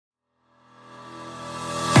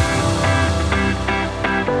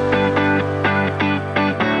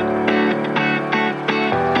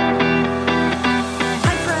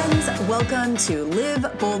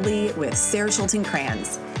with Sarah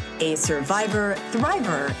Schulten-Kranz, a survivor,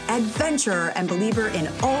 thriver, adventurer, and believer in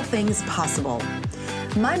all things possible.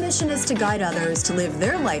 My mission is to guide others to live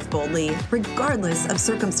their life boldly, regardless of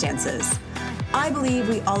circumstances. I believe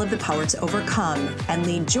we all have the power to overcome and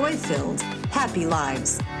lead joy-filled, happy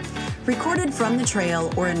lives. Recorded from the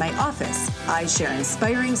trail or in my office, I share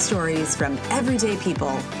inspiring stories from everyday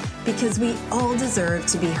people because we all deserve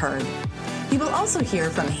to be heard. You will also hear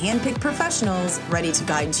from handpicked professionals ready to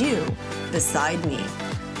guide you beside me.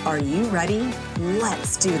 Are you ready?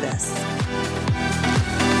 Let's do this.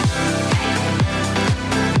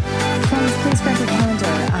 Friends, please grab your calendar.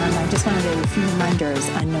 I just wanted a few reminders.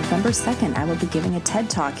 On November 2nd, I will be giving a TED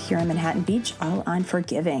Talk here in Manhattan Beach, all on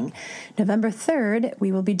forgiving. November 3rd,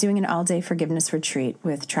 we will be doing an all-day forgiveness retreat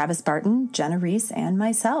with Travis Barton, Jenna Reese, and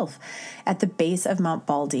myself at the base of Mount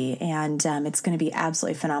Baldy. And it's going to be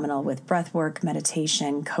absolutely phenomenal with breath work,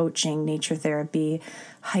 meditation, coaching, nature therapy,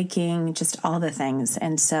 hiking, just all the things.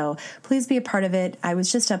 And so please be a part of it. I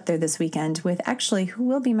was just up there this weekend with actually who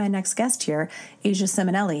will be my next guest here, Asia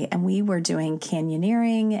Simonelli, and we were doing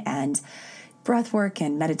canyoneering and breath work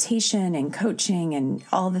and meditation and coaching and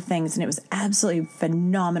all the things. And it was absolutely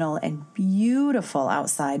phenomenal and beautiful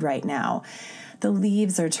outside right now. The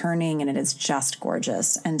leaves are turning and it is just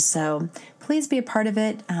gorgeous. And so please be a part of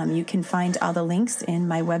it. You can find all the links in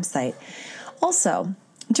my website. Also,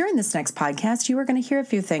 during this next podcast, you are going to hear a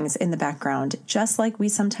few things in the background. Just like we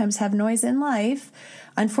sometimes have noise in life,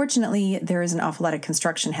 unfortunately, there is an awful lot of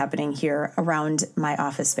construction happening here around my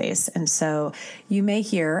office space. And so you may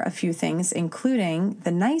hear a few things, including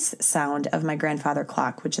the nice sound of my grandfather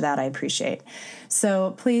clock, which that I appreciate.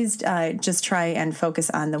 So please just try and focus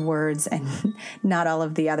on the words and not all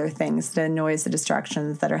of the other things, the noise, the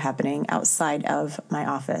distractions that are happening outside of my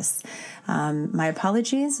office. My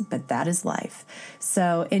apologies, but that is life.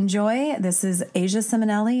 So enjoy. This is Asia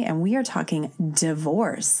Simonelli, and we are talking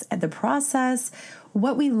divorce, the process,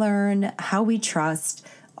 what we learn, how we trust,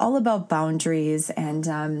 all about boundaries,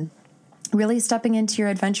 and really stepping into your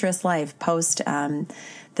adventurous life post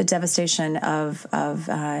the devastation of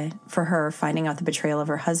for her finding out the betrayal of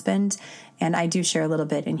her husband. And I do share a little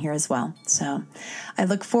bit in here as well. So I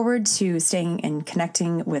look forward to staying and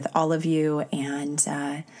connecting with all of you,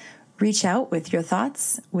 and reach out with your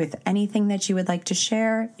thoughts, with anything that you would like to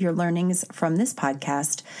share, your learnings from this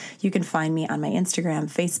podcast. You can find me on my Instagram,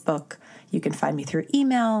 Facebook. You can find me through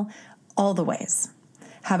email, all the ways.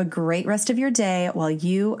 Have a great rest of your day while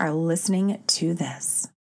you are listening to this.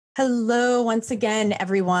 Hello, once again,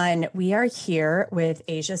 everyone. We are here with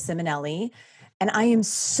Asia Simonelli, and I am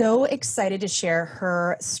so excited to share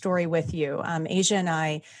her story with you. Asia and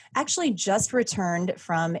I actually just returned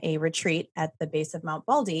from a retreat at the base of Mount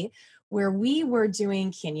Baldy, where we were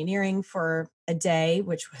doing canyoneering for a day,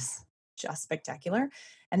 which was just spectacular.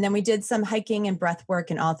 And then we did some hiking and breath work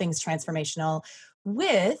and all things transformational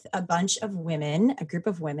with a bunch of women, a group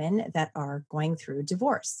of women that are going through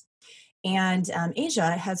divorce. And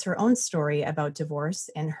Asia has her own story about divorce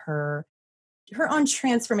and her own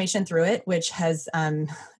transformation through it, which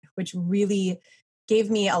really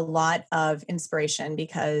gave me a lot of inspiration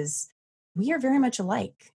because we are very much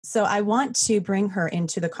alike. So I want to bring her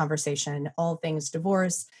into the conversation, all things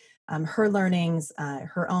divorce, her learnings,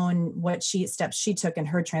 her own, steps she took in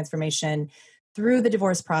her transformation through the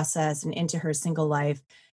divorce process and into her single life.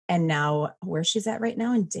 And now where she's at right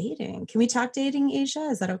now in dating. Can we talk dating, Asia?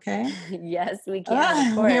 Is that okay? Yes, we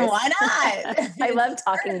can. Of course. Why not? I love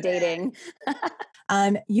talking dating.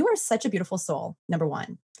 You are such a beautiful soul, number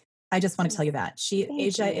one. I just want to tell you that.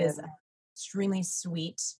 Asia is an extremely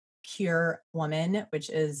sweet, pure woman, which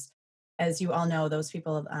is, as you all know, those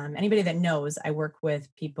people, anybody that knows, I work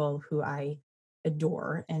with people who I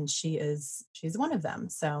adore, and she's one of them.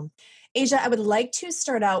 So Asia, I would like to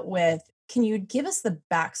start out with, can you give us the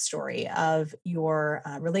backstory of your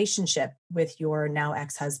relationship with your now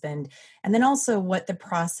ex-husband, and then also what the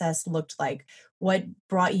process looked like, what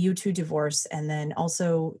brought you to divorce, and then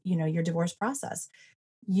also, your divorce process.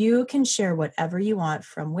 You can share whatever you want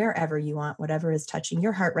from wherever you want, whatever is touching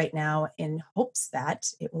your heart right now, in hopes that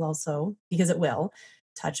it will also, because it will,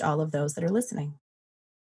 touch all of those that are listening.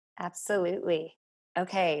 Absolutely.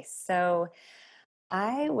 Okay, so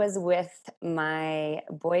I was with my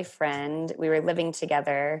boyfriend. We were living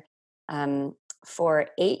together for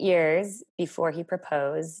 8 years before he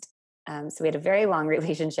proposed. So we had a very long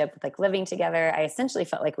relationship with living together. I essentially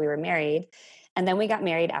felt like we were married. And then we got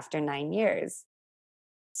married after 9 years.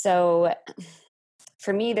 So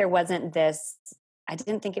for me, there wasn't this, I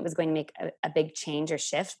didn't think it was going to make a big change or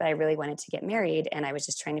shift, but I really wanted to get married. And I was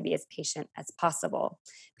just trying to be as patient as possible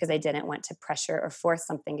because I didn't want to pressure or force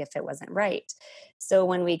something if it wasn't right. So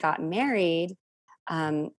when we got married,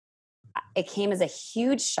 um, it came as a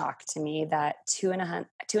huge shock to me that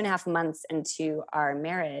 2.5 months into our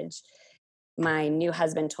marriage, my new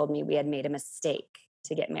husband told me we had made a mistake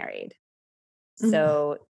to get married. Mm.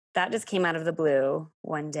 So that just came out of the blue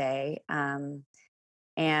one day.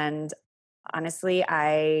 And honestly,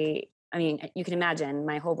 I mean, you can imagine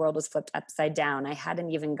my whole world was flipped upside down. I hadn't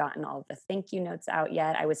even gotten all of the thank you notes out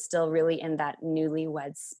yet. I was still really in that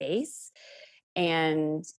newlywed space.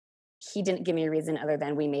 And he didn't give me a reason other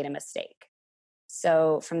than we made a mistake.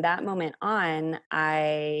 So from that moment on,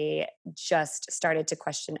 I just started to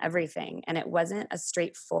question everything. And it wasn't a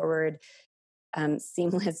straightforward,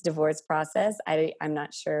 seamless divorce process. I'm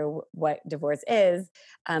not sure what divorce is,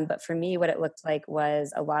 but for me, what it looked like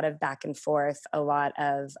was a lot of back and forth, a lot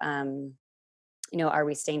of, are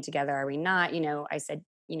we staying together? Are we not? I said,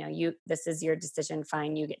 this is your decision.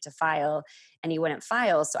 Fine, you get to file, and he wouldn't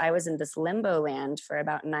file. So I was in this limbo land for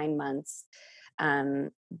about 9 months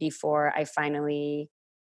before I finally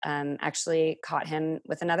actually caught him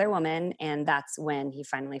with another woman, and that's when he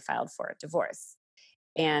finally filed for a divorce.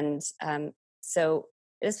 And so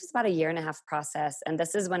this was about a year and a half process. And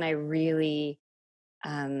this is when I really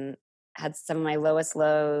um, had some of my lowest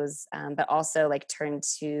lows, but also like turned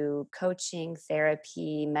to coaching,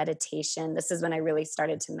 therapy, meditation. This is when I really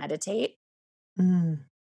started to meditate. Mm.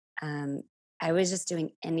 Um, I was just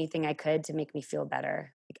doing anything I could to make me feel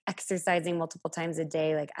better, like exercising multiple times a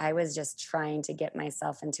day. Like I was just trying to get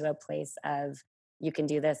myself into a place of, you can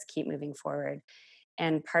do this, keep moving forward.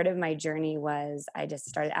 And part of my journey was I just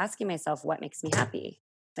started asking myself, what makes me happy?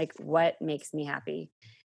 Like, what makes me happy?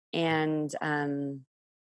 And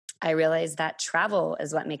I realized that travel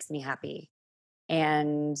is what makes me happy.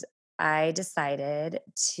 And I decided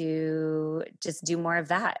to just do more of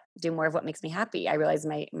that, do more of what makes me happy. I realized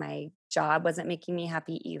my job wasn't making me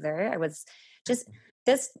happy either. I was just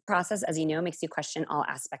this process, as you know, makes you question all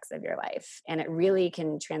aspects of your life, and it really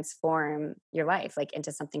can transform your life like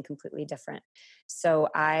into something completely different. So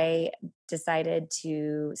I decided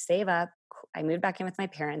to save up. I moved back in with my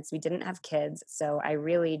parents. We didn't have kids, so I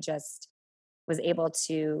really just was able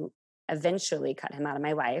to eventually cut him out of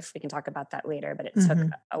my life. We can talk about that later, but it took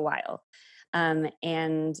Mhm. a while.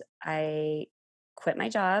 And I quit my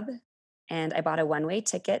job and I bought a one-way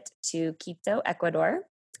ticket to Quito, Ecuador,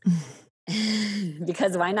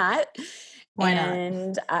 because why not? Why not?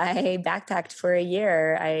 And I backpacked for a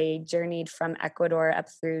year. I journeyed from Ecuador up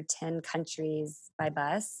through 10 countries by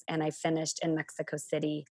bus, and I finished in Mexico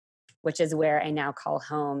City, which is where I now call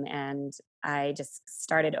home. And I just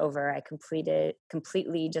started over. I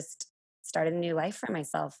completely just started a new life for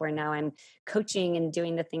myself where now I'm coaching and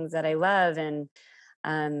doing the things that I love. And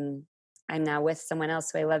um, I'm now with someone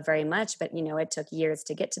else who I love very much. But, it took years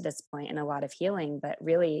to get to this point and a lot of healing. But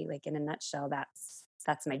really, like in a nutshell,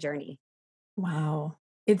 that's my journey. Wow.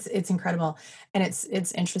 It's incredible. And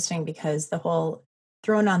it's interesting because the whole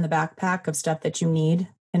throwing on the backpack of stuff that you need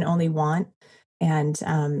and only want and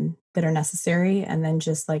that are necessary and then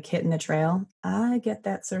just like hitting the trail. I get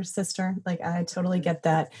that, sir, sister. Like I totally Mhm. get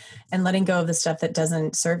that. And letting go of the stuff that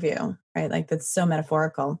doesn't serve you, right? Like that's so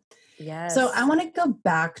metaphorical. So I Yes. want to go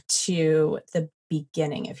back to the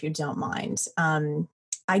beginning, if you don't mind.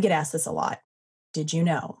 I get asked this a lot. Did you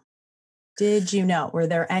know? Did you know? Were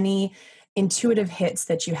there any intuitive hits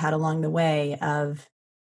that you had along the way of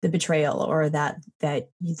the betrayal or that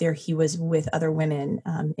there he was with other women,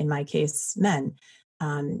 in my case, men?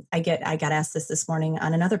 I got asked this morning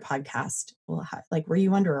on another podcast. Well, like, were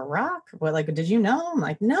you under a rock? Well, like, did you know? I'm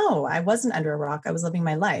like, no, I wasn't under a rock. I was living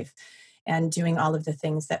my life and doing all of the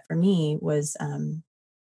things that for me was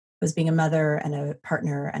being a mother and a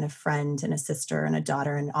partner and a friend and a sister and a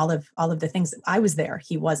daughter and all of the things. I was there,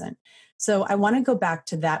 he wasn't. So I want to go back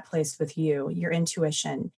to that place with you, your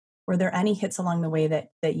intuition. Were there any hits along the way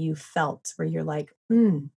that you felt where you're like,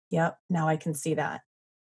 yep, now I can see that?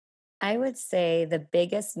 I would say the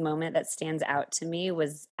biggest moment that stands out to me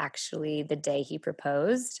was actually the day he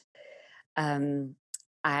proposed. Um,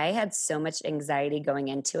 I had so much anxiety going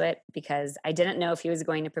into it because I didn't know if he was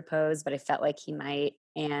going to propose, but I felt like he might.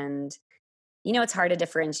 And, it's hard to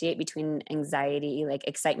differentiate between anxiety, like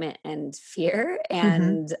excitement and fear. Hmm.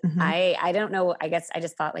 And Hmm. I don't know. I guess I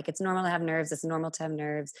just thought like it's normal to have nerves. It's normal to have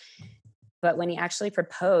nerves. But when he actually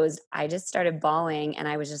proposed, I just started bawling and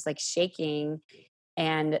I was just like shaking.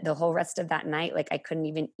 And the whole rest of that night, like I couldn't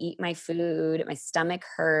even eat my food. My stomach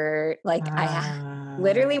hurt. Like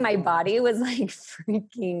literally my Oh. body was like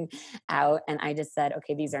freaking out. And I just said,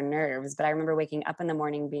 okay, these are nerves. But I remember waking up in the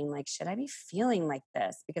morning being like, should I be feeling like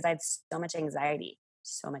this? Because I had so much anxiety,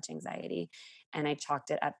 so much anxiety. And I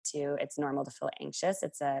chalked it up to it's normal to feel anxious.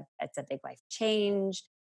 It's a big life change.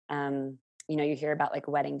 You hear about like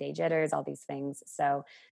wedding day jitters, all these things. So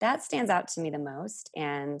that stands out to me the most.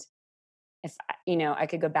 And if I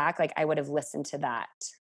could go back, like I would have listened to that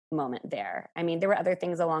moment there. I mean, there were other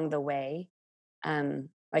things along the way,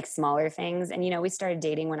 like smaller things. And we started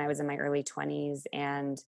dating when I was in my early 20s,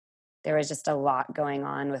 and there was just a lot going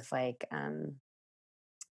on with like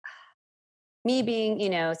me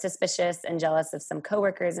being, suspicious and jealous of some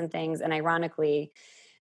coworkers and things. And ironically,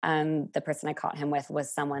 the person I caught him with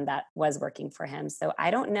was someone that was working for him. So I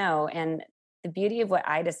don't know. And the beauty of what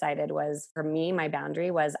I decided was, for me, my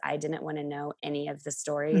boundary was I didn't want to know any of the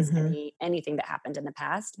stories, Mm-hmm. anything that happened in the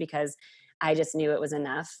past, because I just knew it was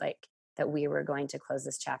enough, like that we were going to close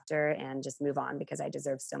this chapter and just move on because I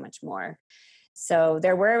deserve so much more. So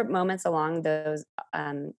there were moments along those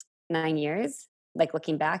 9 years, like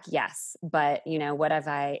looking back, yes. But what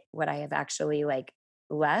I have actually like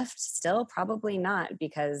left still probably not,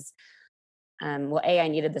 because well, A, I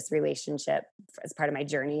needed this relationship as part of my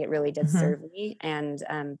journey. It really did Mm-hmm. serve me. And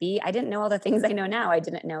B, I didn't know all the things I know now. I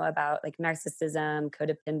didn't know about like narcissism,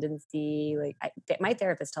 codependency. Like my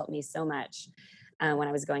therapist helped me so much when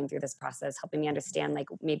I was going through this process, helping me understand like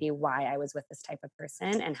maybe why I was with this type of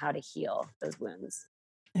person and how to heal those wounds.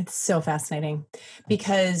 It's so fascinating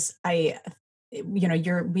because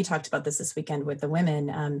we talked about this weekend with the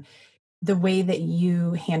women. The way that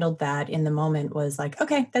you handled that in the moment was like,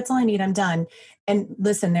 okay, that's all I need. I'm done. And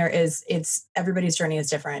listen, it's everybody's journey is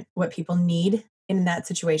different. What people need in that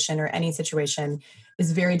situation or any situation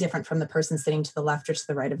is very different from the person sitting to the left or to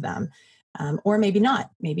the right of them. Or maybe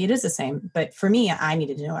not. Maybe it is the same. But for me, I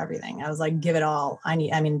needed to know everything. I was like, give it all. I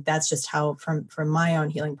mean, that's just how from my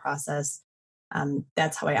own healing process,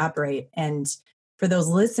 that's how I operate. And for those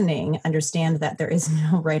listening, understand that there is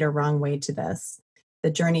no right or wrong way to this. The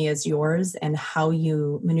journey is yours, and how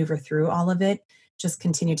you maneuver through all of it, just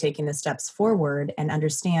continue taking the steps forward and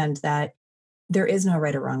understand that there is no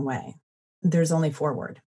right or wrong way. There's only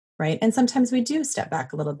forward, right? And sometimes we do step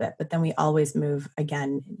back a little bit, but then we always move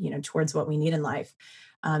again, towards what we need in life.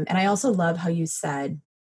 And I also love how you said,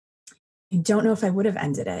 I don't know if I would have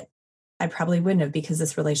ended it. I probably wouldn't have, because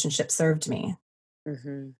this relationship served me.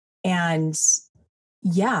 Hmm. And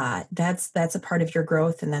yeah, that's a part of your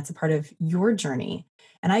growth, and that's a part of your journey.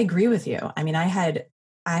 And I agree with you. I mean, I had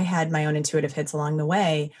my own intuitive hits along the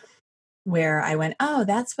way where I went, "Oh,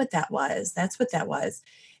 that's what that was. That's what that was."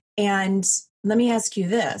 And let me ask you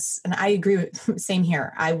this, and I agree with same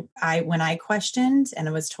here. I when I questioned and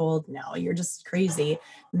I was told, "No, you're just crazy."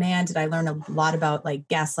 Man, did I learn a lot about like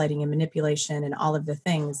gaslighting and manipulation and all of the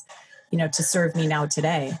things, to serve me now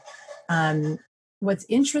today. Um, what's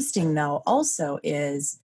interesting though also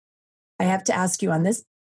is I have to ask you on this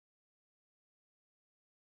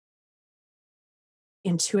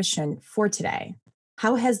intuition for today.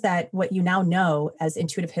 How has that, what you now know as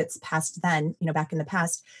intuitive hits past then, back in the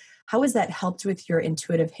past, how has that helped with your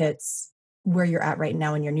intuitive hits where you're at right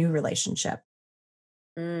now in your new relationship?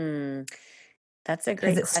 Mm, that's a Has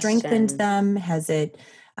great it strengthened question. them? Has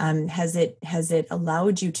it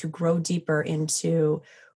allowed you to grow deeper into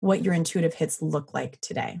what your intuitive hits look like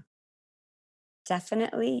today?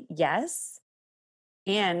 Definitely, yes.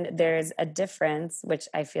 And there's a difference, which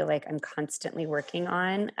I feel like I'm constantly working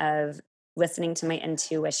on, of listening to my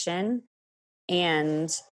intuition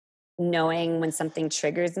and knowing when something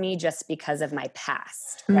triggers me just because of my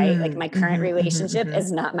past, right? Like Mm, my current mhm, mhm, relationship mhm.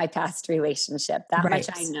 is not my past relationship. That much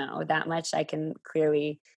Right. I know, that much I can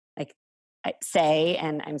clearly like say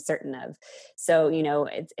and I'm certain of. So,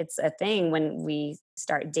 it's a thing when we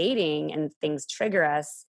start dating and things trigger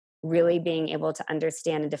us, really being able to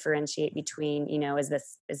understand and differentiate between, is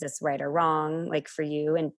this right or wrong, like for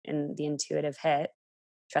you and the intuitive hit,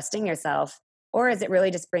 trusting yourself, or is it really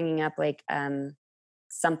just bringing up like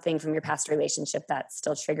something from your past relationship that's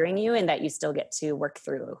still triggering you and that you still get to work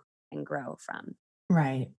through and grow from.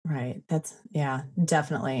 Right, right. That's yeah,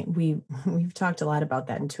 definitely. We've talked a lot about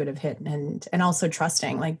that intuitive hit, and also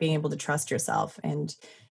trusting, like being able to trust yourself and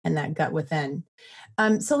that gut within.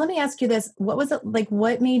 So let me ask you this. What was it like?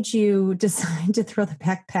 What made you decide to throw the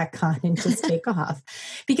backpack on and just take off?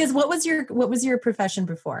 Because what was your profession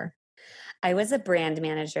before? I was a brand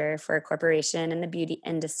manager for a corporation in the beauty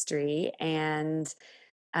industry, and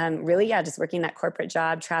really, yeah, just working that corporate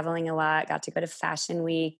job, traveling a lot, got to go to Fashion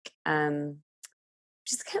Week.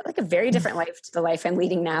 which is kind of like a very different life to the life I'm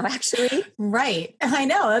leading now, actually. Right. I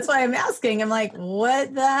know. That's why I'm asking. I'm like,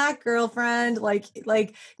 what the heck, girlfriend?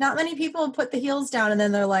 Like not many people put the heels down and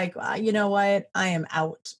then they're like, you know what? I am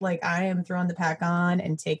out. Like I am throwing the pack on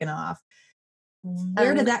and taking off.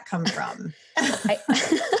 Where did Um, that come from? I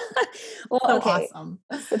well, So okay. awesome.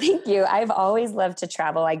 So thank you. I've always loved to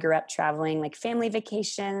travel. I grew up traveling like family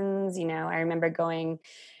vacations. I remember going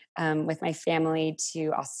with my family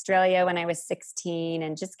to Australia when I was 16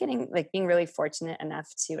 and just being really fortunate enough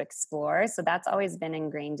to explore. So that's always been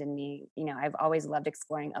ingrained in me. I've always loved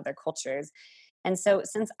exploring other cultures. And so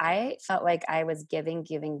since I felt like I was giving,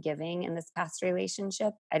 giving, giving in this past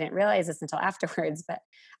relationship, I didn't realize this until afterwards, but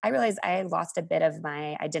I realized I had lost a bit of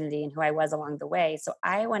my identity and who I was along the way. So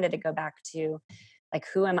I wanted to go back to like,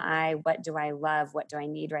 who am I? What do I love? What do I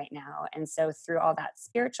need right now? And so through all that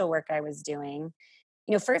spiritual work I was doing,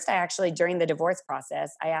 first I actually, during the divorce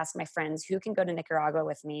process, I asked my friends who can go to Nicaragua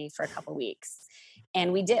with me for a couple weeks.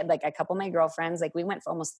 And we did, like a couple of my girlfriends, like we went for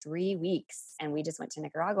almost 3 weeks and we just went to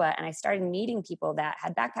Nicaragua. And I started meeting people that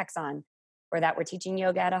had backpacks on or that were teaching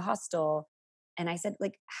yoga at a hostel. And I said,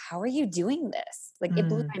 like, how are you doing this? Like it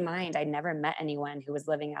blew Mm, my mind. I'd never met anyone who was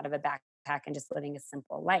living out of a backpack and just living a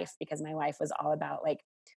simple life, because my life was all about like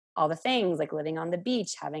all the things, like living on the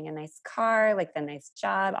beach, having a nice car, like the nice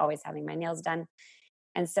job, always having my nails done.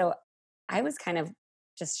 And so I was kind of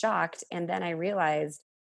just shocked. And then I realized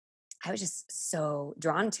I was just so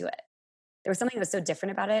drawn to it. There was something that was so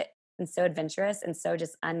different about it and so adventurous and so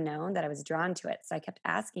just unknown that I was drawn to it. So I kept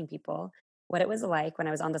asking people what it was like when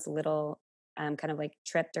I was on this little kind of like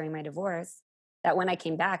trip during my divorce. That when I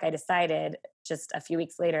came back, I decided just a few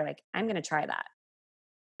weeks later, like, I'm going to try that.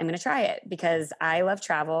 I'm going to try it because I love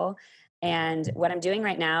travel. And what I'm doing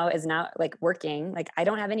right now is not like working. Like, I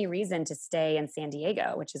don't have any reason to stay in San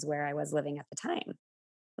Diego, which is where I was living at the time.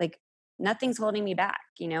 Like, nothing's holding me back.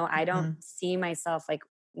 I don't mm, see myself like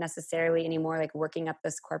necessarily anymore, like working up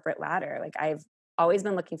this corporate ladder. Like, I've always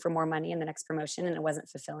been looking for more money in the next promotion and it wasn't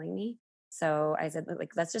fulfilling me. So I said,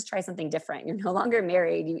 like, let's just try something different. You're no longer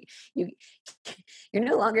married. You, you're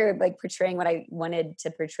no longer like portraying what I wanted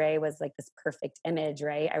to portray was like this perfect image,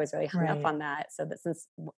 right? I was really hung up right. on that. So that since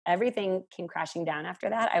everything came crashing down after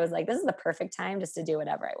that, I was like, this is the perfect time just to do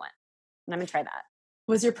whatever I want. And I'm gonna try that.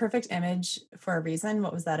 Was your perfect image for a reason?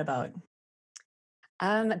 What was that about?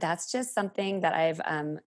 That's just something that I've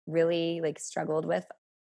really like struggled with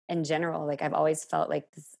in general. Like I've always felt like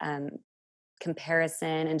this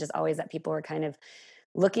comparison and just always that people were kind of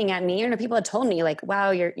looking at me, or people had told me like,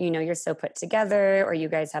 wow, you're so put together, or you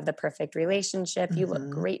guys have the perfect relationship. You look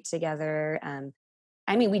Hmm. great together.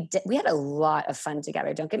 I mean, we had a lot of fun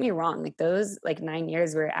together. Don't get me wrong. Like those like 9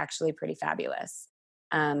 years were actually pretty fabulous.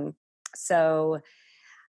 Um, so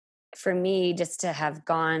for me, just to have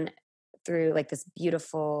gone through like this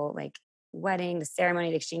beautiful like wedding, the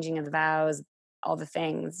ceremony, the exchanging of the vows, all the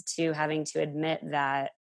things, to having to admit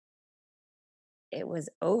that it was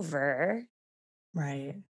over.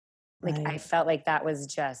 Right. Like I Right. felt like that was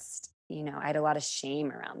just, I had a lot of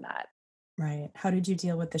shame around that. Right. How did you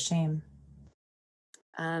deal with the shame?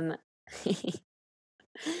 Um,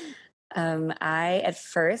 I at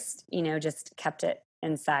first, just kept it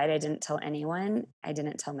inside. I didn't tell anyone. I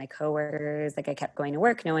didn't tell my coworkers. Like I kept going to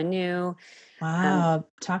work. No one knew. Um, Wow.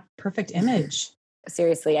 Talk perfect image.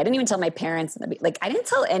 Seriously, I didn't even tell my parents. Like I didn't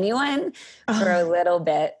tell anyone for a little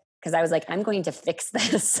bit because I was like, I'm going to fix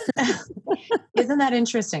this. Isn't that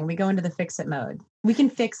interesting? We go into the fix it mode. We can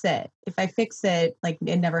fix it. If I fix it, like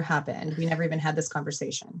it never happened. We never even had this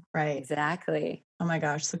conversation. Right. Exactly. Oh my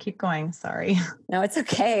gosh. So keep going. Sorry. No, it's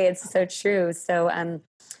okay. It's so true. So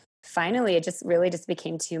finally it just really just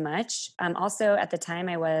became too much. Also at the time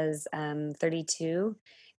I was 32,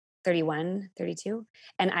 31, 32,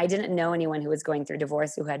 and I didn't know anyone who was going through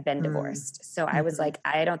divorce who had been Mm. divorced. So I was Mhm. like,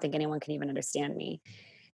 I don't think anyone can even understand me.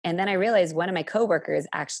 And then I realized one of my coworkers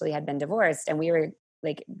actually had been divorced, and we were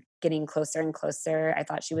like getting closer and closer. I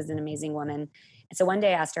thought she was an amazing woman. And so one day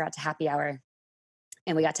I asked her out to happy hour,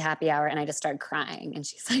 and we got to happy hour and I just started crying. And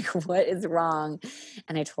she's like, what is wrong?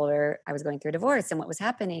 And I told her I was going through a divorce and what was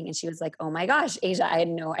happening. And she was like, oh my gosh, Asia, I had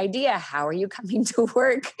no idea. How are you coming to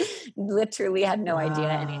work? Literally had no idea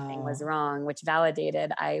anything was Wow. wrong, which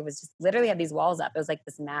validated. I was just literally had these walls up. It was like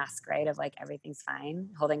this mask, right? Of like, everything's fine,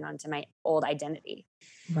 holding on to my old identity.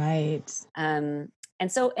 Right. Um,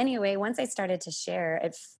 and so anyway, once I started to share,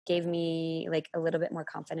 it gave me like a little bit more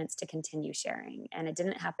confidence to continue sharing. And it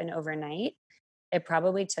didn't happen overnight. It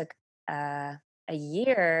probably took uh, a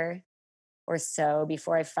year or so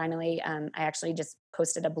before I finally, I actually just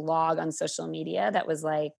posted a blog on social media that was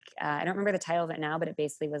like, I don't remember the title of it now, but it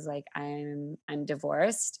basically was like, I'm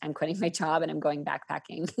divorced, I'm quitting my job, and I'm going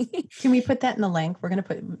backpacking. Can we put that in the link? We're going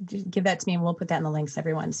to give that to me and we'll put that in the links,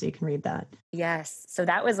 everyone, so you can read that. Yes. So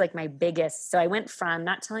that was like my biggest. So I went from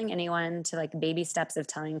not telling anyone to like baby steps of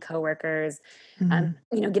telling coworkers, Mhm.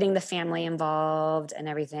 getting the family involved and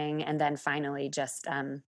everything. And then finally just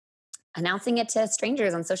announcing it to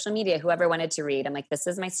strangers on social media, whoever wanted to read. I'm like, this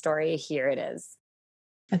is my story. Here it is.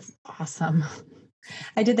 That's awesome.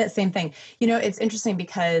 I did that same thing. It's interesting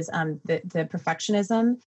because the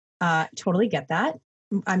perfectionism, totally get that.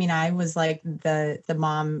 I mean, I was like the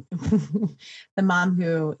mom, the mom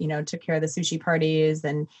who took care of the sushi parties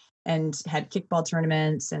and had kickball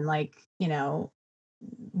tournaments and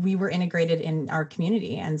we were integrated in our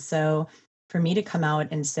community. And so for me to come out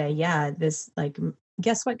and say, yeah, this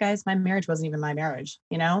guess what, guys, my marriage wasn't even my marriage.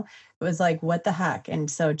 It was like, what the heck? And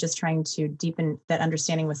so just trying to deepen that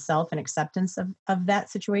understanding with self and acceptance of that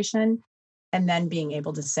situation. And then being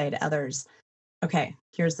able to say to others, okay,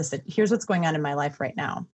 here's what's going on in my life right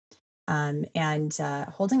now. And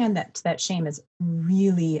holding on to that shame is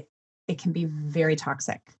really, it can be very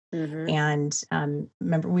toxic. Hmm. And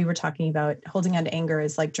remember, we were talking about holding on to anger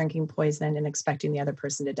is like drinking poison and expecting the other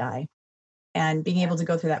person to die. And being able to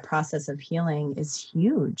go through that process of healing is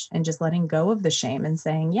huge. And just letting go of the shame and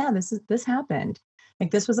saying, yeah, this happened.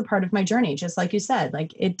 Like this was a part of my journey, just like you said,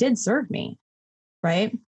 like it did serve me,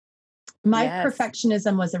 right? My Yes.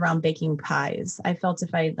 perfectionism was around baking pies. I felt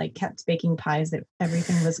if I kept baking pies that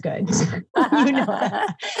everything was good. You know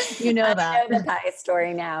that. You know I that. know the pie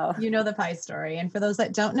story now. You know the pie story. And for those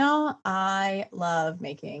that don't know, I love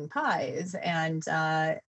making pies. And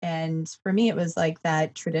for me, it was like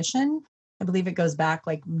that tradition. I believe it goes back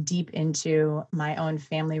like deep into my own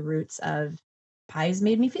family roots of pies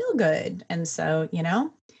made me feel good. And so,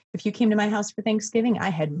 if you came to my house for Thanksgiving, I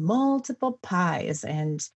had multiple pies.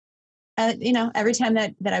 And every time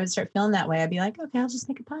that I would start feeling that way, I'd be like, okay, I'll just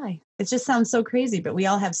make a pie. It just sounds so crazy, but we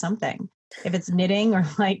all have something. If it's knitting or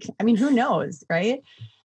who knows, right?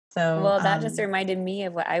 So, Well, that just reminded me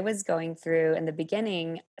of what I was going through in the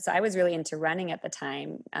beginning. So I was really into running at the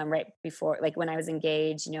time, right before, like when I was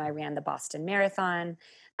engaged, I ran the Boston Marathon.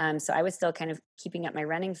 So I was still kind of keeping up my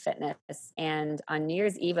running fitness. And on New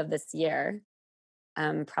Year's Eve of this year,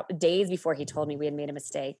 days before he told me we had made a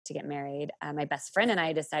mistake to get married, my best friend and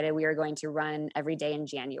I decided we were going to run every day in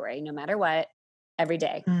January, no matter what, every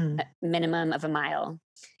day, a mm, minimum of a mile.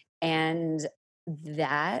 And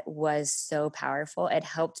that was so powerful. It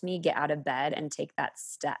helped me get out of bed and take that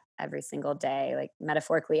step every single day, like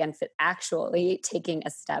metaphorically and actually taking a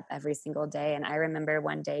step every single day. And I remember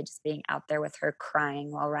one day just being out there with her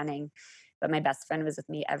crying while running. But my best friend was with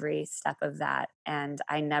me every step of that. And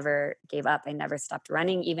I never gave up. I never stopped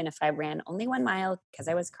running, even if I ran only 1 mile because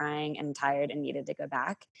I was crying and tired and needed to go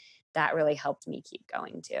back. That really helped me keep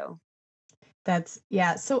going too.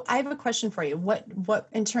 yeah. So I have a question for you. What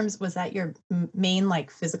in terms, was that your main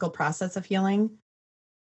physical process of healing?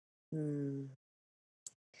 Mm.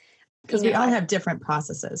 Because we all have different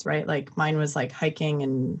processes, right? Like mine was like hiking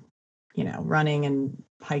and, running and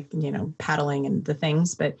paddling and the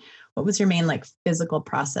things. But what was your main physical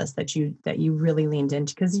process that you really leaned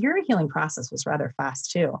into? Because your healing process was rather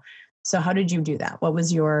fast too. So how did you do that? What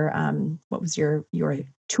was your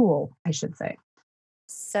tool, I should say?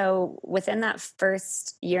 So within that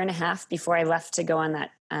first year and a half before I left to go on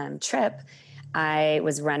that trip, I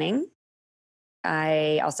was running.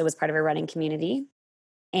 I also was part of a running community.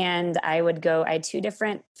 And I had two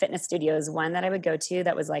different fitness studios. One that I would go to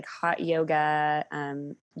that was like hot yoga,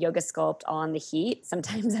 yoga sculpt, all in the heat.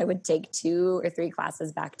 Sometimes I would take 2 or 3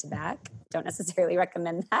 classes back to back. Don't necessarily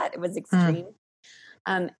recommend that. It was Mm, extreme.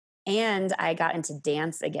 Um, and I got into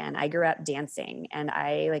dance again. I grew up dancing and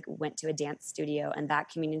I went to a dance studio, and that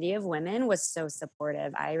community of women was so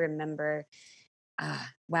supportive. I remember,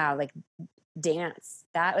 wow, dance,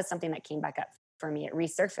 that was something that came back up for me. It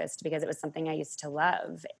resurfaced because it was something I used to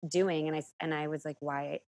love doing. And I was like,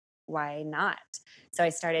 why not? So I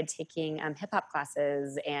started taking hip hop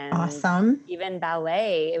classes and awesome. even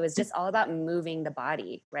ballet. It was just all about moving the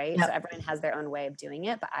body, right? So Yep. everyone has their own way of doing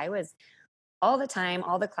it. But I was all the time,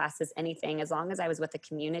 all the classes, anything, as long as I was with a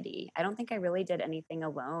community. I don't think I really did anything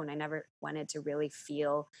alone. I never wanted to really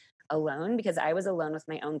feel alone because I was alone with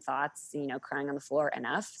my own thoughts, crying on the floor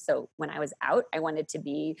enough. So when I was out, I wanted to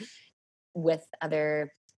be with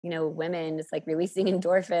other, women, just releasing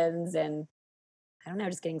endorphins and I don't know,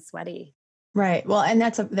 just getting sweaty. Right. Well, and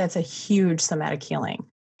that's a huge somatic healing.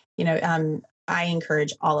 I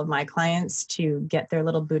encourage all of my clients to get their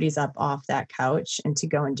little booties up off that couch and to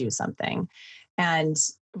go and do something. And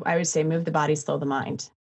I would say move the body, slow the mind.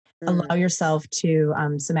 Allow Mm, yourself to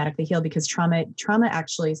somatically heal, because trauma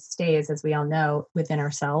actually stays, as we all know, within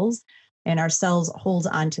our cells, and our cells hold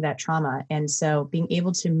on to that trauma. And so being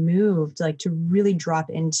able to move, to really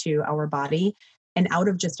drop into our body and out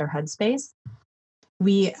of just our headspace,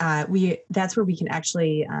 we that's where we can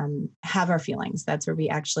actually have our feelings. That's where we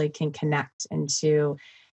actually can connect and to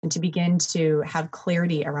begin to have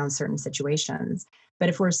clarity around certain situations. But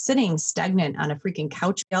if we're sitting stagnant on a freaking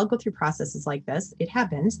couch, I'll go through processes like this. It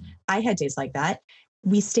happens. I had days like that.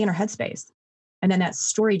 We stay in our headspace, and then that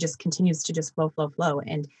story just continues to just flow, flow, flow.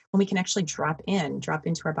 And when we can actually drop into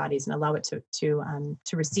our bodies and allow it to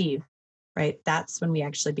receive, right? That's when we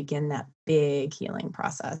actually begin that big healing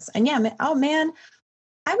process. And yeah, oh man,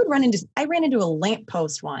 I ran into a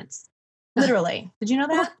lamppost once. Literally. Did you know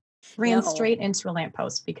that? Ran no. straight into a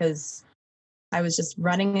lamppost because I was just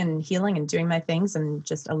running and healing and doing my things and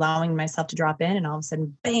just allowing myself to drop in, and all of a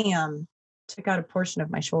sudden, bam, took out a portion of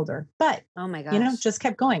my shoulder. But, Oh my gosh. just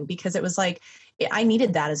kept going, because it was like I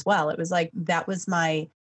needed that as well. It was like that was my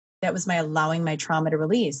allowing my trauma to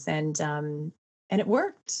release, and it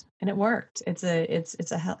worked. And it worked. It's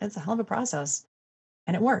a hell of a process,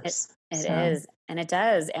 and it It works. it So, is, and it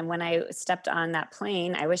does, and when I stepped on that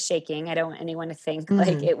plane, I was shaking. I don't want anyone to think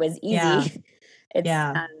like mm, it was yeah. easy. It's,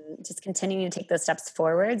 Yeah. just continuing to take those steps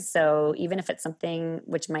forward, so even if it's something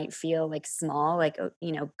which might feel, like, small, like,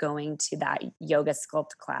 going to that yoga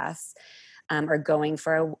sculpt class, or going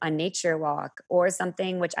for a nature walk, or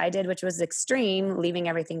something which I did, which was extreme, leaving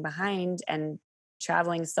everything behind and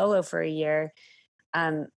traveling solo for a year,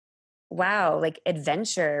 um, wow, like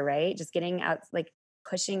adventure, right? Just getting out, like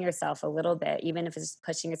pushing yourself a little bit, even if it's just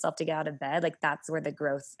pushing yourself to get out of bed, like that's where the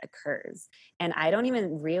growth occurs. And I don't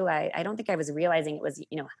think I was realizing it was,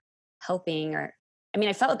 helping or, I mean,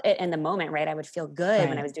 I felt it in the moment, right? I would feel good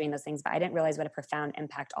when I Right. was doing those things, but I didn't realize what a profound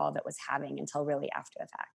impact all of it was having until really after the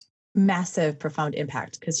fact. Massive, profound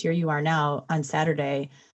impact, because here you are now on Saturday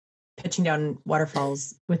pitching down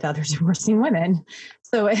waterfalls with other divorcing women.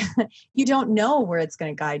 So you don't know where it's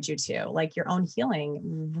going to guide you to. Like your own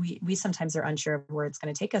healing, we sometimes are unsure of where it's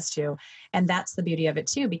going to take us to. And that's the beauty of it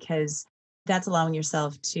too, because that's allowing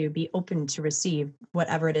yourself to be open to receive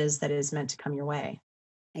whatever it is that is meant to come your way.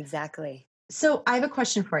 Exactly. So I have a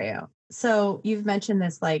question for you. So you've mentioned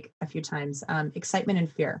this like a few times, excitement and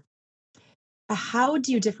fear. How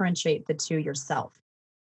do you differentiate the two yourself?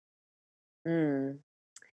 Mm.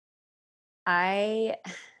 I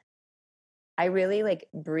I really like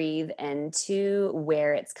breathe into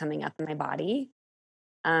where it's coming up in my body.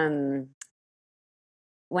 Um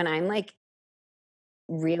when I'm like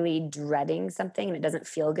really dreading something and it doesn't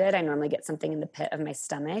feel good, I normally get something in the pit of my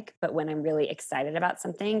stomach. But when I'm really excited about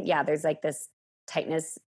something, yeah, there's like this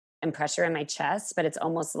tightness and pressure in my chest, but it's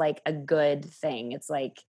almost like a good thing. It's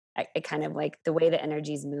like, it kind of like the way the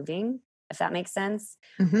energy is moving, if that makes sense.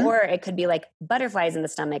 Hmm. Or it could be like butterflies in the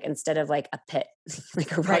stomach instead of like a pit,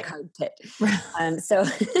 like a rock Right. hard pit. So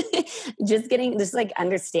just like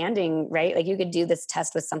understanding, right? Like you could do this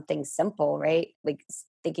test with something simple, right? Like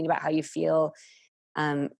thinking about how you feel,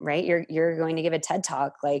 right, you're going to give a TED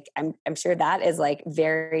talk, like I'm sure that is like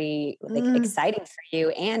very like Mm, exciting for you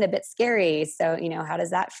and a bit scary. So how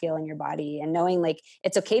does that feel in your body, and knowing like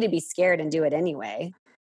it's okay to be scared and do it anyway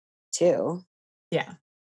too. yeah.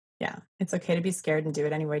 Yeah. It's okay to be scared and do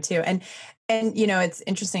it anyway too. And it's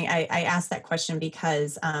interesting. I asked that question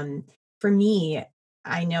because for me,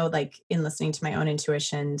 I know, like, in listening to my own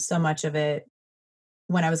intuition, so much of it,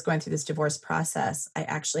 when I was going through this divorce process, I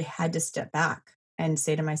actually had to step back and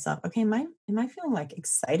say to myself, okay, am I feeling like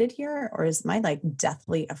excited here, or is my like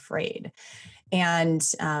deathly afraid? And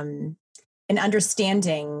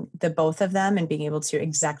understanding the both of them and being able to,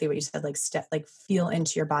 exactly what you said, like step, like feel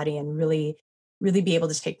into your body and really be able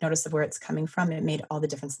to take notice of where it's coming from, it made all the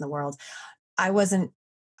difference in the world. I wasn't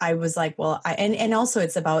I was like, well, and also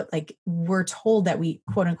it's about, like, we're told that we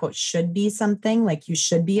quote unquote should be something, like you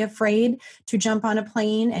should be afraid to jump on a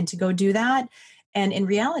plane and to go do that. And in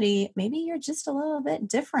reality, maybe you're just a little bit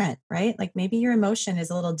different, right? Like maybe your emotion is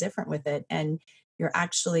a little different with it. And you're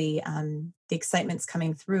actually, the excitement's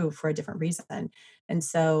coming through for a different reason. And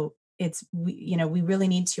so we really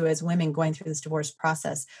need to, as women going through this divorce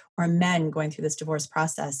process, or men going through this divorce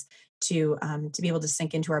process, to be able to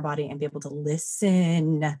sink into our body and be able to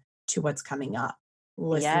listen to what's coming up.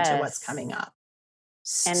 Listen to what's coming Yes. up.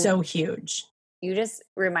 And So huge. you just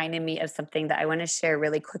reminded me of something that I want to share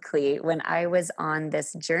really quickly. When I was on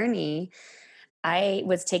this journey, I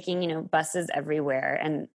was taking, buses everywhere.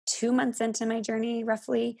 And 2 months into my journey,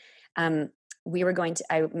 roughly, um,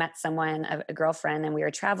 I met someone, a girlfriend, and we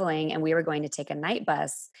were traveling and we were going to take a night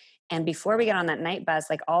bus. And before we got on that night bus,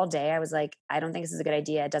 like all day, I was like, I don't think this is a good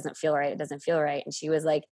idea. It doesn't feel right. It doesn't feel right. And she was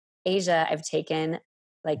like, Asia, I've taken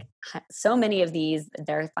like so many of these.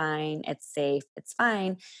 They're fine. It's safe. It's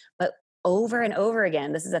fine. But over and over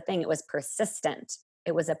again, this is a thing. It was persistent.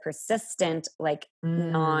 It was a persistent, like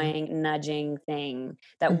Mm. gnawing, nudging thing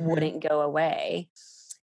that Mm-hmm. wouldn't go away.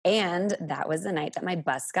 And that was the night that my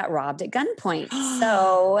bus got robbed at gunpoint.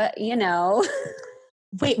 So,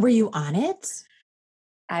 Wait, were you on it?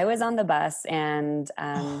 I was on the bus and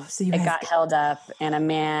Oh, so you it guys, got held up, and a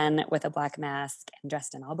man with a black mask and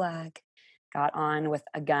dressed in all black got on with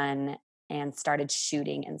a gun and started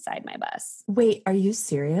shooting inside my bus. wait, are you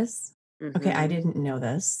serious? Okay, I Hmm. didn't know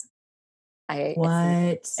this. I What?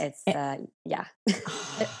 it's A- yeah,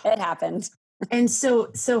 it happened. And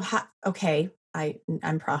okay,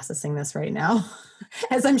 I'm processing this right now,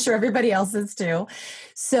 as I'm sure everybody else is too.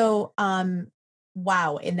 So,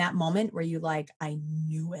 wow, in that moment were you like, I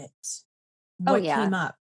knew it. Oh What yeah. came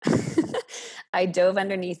up? I dove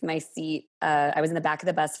underneath my seat. I was in the back of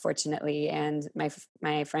the bus, fortunately, and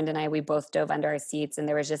my friend and I, we both dove under our seats, and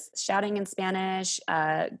there was just shouting in Spanish,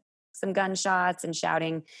 some gunshots and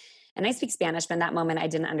shouting. And I speak Spanish, but in that moment, I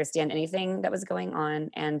didn't understand anything that was going on,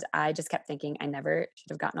 and I just kept thinking, I never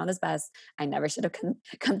should have gotten on this bus. I never should have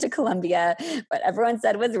come to Colombia. What everyone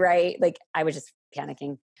said was right. Like I was just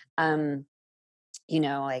panicking. Um,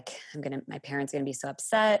 like my parents are gonna be so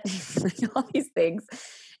upset, like all these things.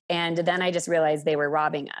 And then I just realized they were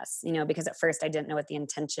robbing us, because at first I didn't know what the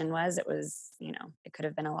intention was. It was, it could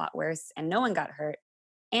have been a lot worse and no one got hurt.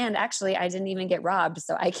 And actually I didn't even get robbed.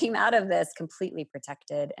 So I came out of this completely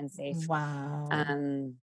protected and safe. Wow.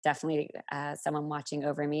 um, Definitely someone watching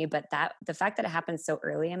over me, but that the fact that it happened so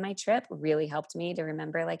early in my trip really helped me to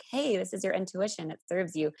remember, like, hey, this is your intuition, it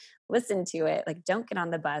serves you, listen to it, like don't get on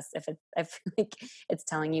the bus if like it's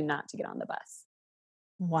telling you not to get on the bus.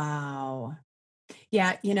 Wow.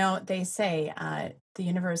 Yeah, they say the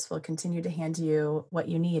universe will continue to hand you what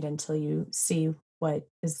you need until you see what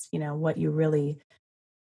is, what you really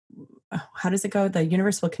how does it go? The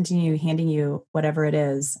universe will continue handing you whatever it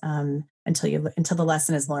is until the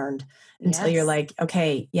lesson is learned, until you're Yes. like,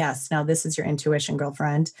 okay, yes, now this is your intuition,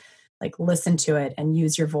 girlfriend. Like listen to it and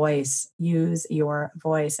use your voice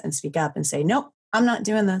and speak up and say, nope, I'm not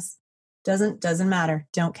doing this. Doesn't matter.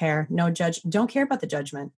 Don't care. No judge. Don't care about the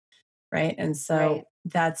judgment. Right. And Right. so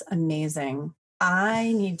that's amazing.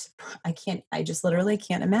 I just literally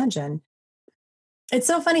can't imagine. It's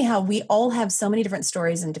so funny how we all have so many different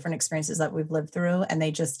stories and different experiences that we've lived through, and they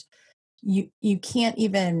just you can't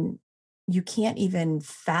even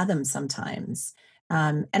fathom sometimes.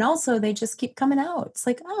 And also they just keep coming out. It's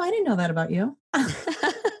like, oh, I didn't know that about you.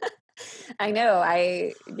 I know.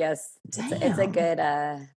 Yes, it's a Damn.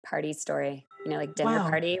 good party story, like dinner Wow.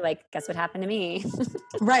 party, like guess what happened to me.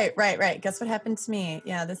 Right. Guess what happened to me?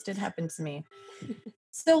 Yeah, this did happen to me.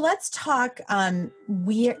 So let's talk. Can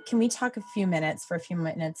we talk a few minutes for a few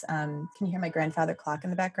minutes? Can you hear my grandfather clock in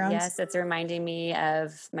the background? Yes, it's reminding me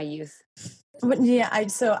of my youth. Yeah,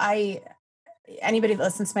 I anybody that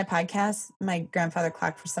listens to my podcast, my grandfather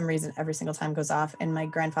clock for some reason every single time goes off, and my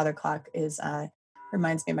grandfather clock is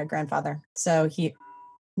reminds me of my grandfather. So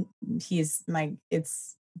he's my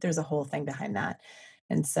it's there's a whole thing behind that,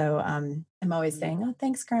 and so I'm always Mhm. saying, "Oh,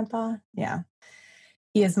 thanks, Grandpa." Yeah,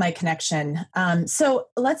 he is my connection. So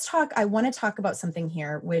let's talk. I want to talk about something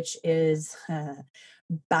here, which is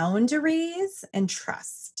boundaries and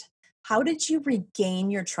trust. How did you regain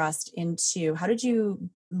your trust into, how did you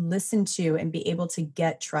listen to and be able to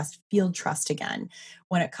get trust, feel trust again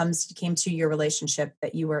when it came to your relationship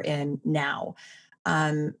that you were in now?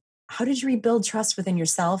 Um, how did you rebuild trust within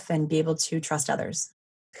yourself and be able to trust others?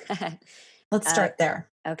 Let's uh, start there.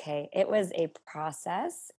 okay, it was a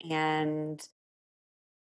process, and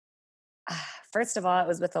first of all, it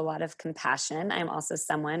was with a lot of compassion. I'm also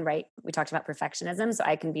someone, right? We talked about perfectionism, so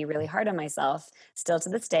I can be really hard on myself. Still to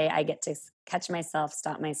this day, I get to catch myself,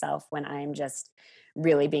 stop myself when I'm just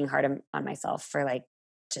really being hard on myself for like,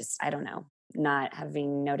 just, I don't know, not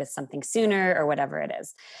having noticed something sooner or whatever it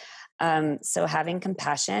is. So having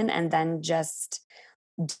compassion and then just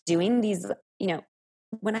doing these, you know,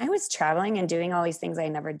 when I was traveling and doing all these things I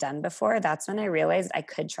had never done before, that's when I realized I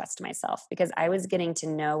could trust myself because I was getting to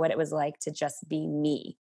know what it was like to just be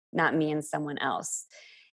me, not me and someone else.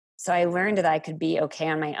 So I learned that I could be okay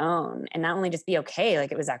on my own and not only just be okay,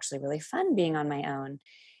 like it was actually really fun being on my own.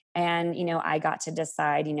 And, I got to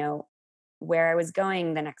decide, where I was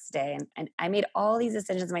going the next day. And I made all these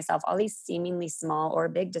decisions myself, all these seemingly small or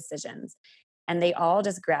big decisions. And they all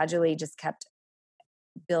just gradually just kept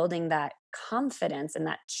building that confidence and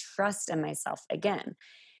that trust in myself again.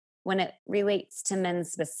 When it relates to men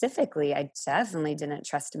specifically, I definitely didn't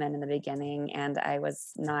trust men in the beginning, and I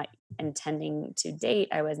was not intending to date.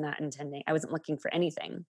 I wasn't looking for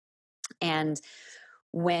anything. And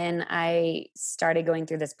when I started going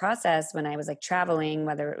through this process, when I was like traveling,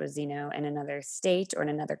 whether it was, in another state or in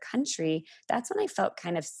another country, that's when I felt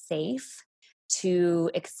kind of safe to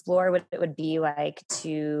explore what it would be like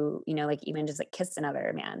to, like even just like kiss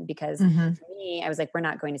another man. Because Mm-hmm. for me, I was like, we're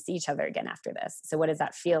not going to see each other again after this. So what does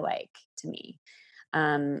that feel like to me?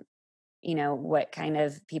 Um, what kind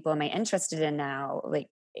of people am I interested in now? Like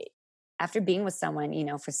after being with someone,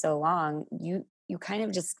 for so long, you kind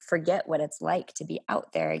of just forget what it's like to be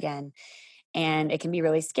out there again. And it can be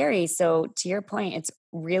really scary. So to your point, it's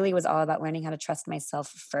really was all about learning how to trust myself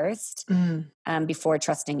first, Mm. before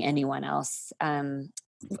trusting anyone else.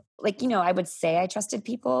 I would say I trusted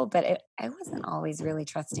people, but I wasn't always really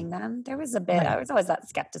trusting them. There was Right. I was always that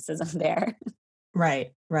skepticism there.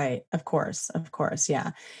 Right, right. Of course,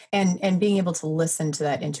 yeah. And being able to listen to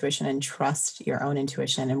that intuition and trust your own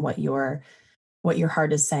intuition and what your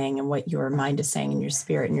heart is saying and what your mind is saying and your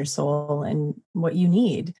spirit and your soul and what you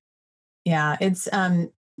need. Yeah, it's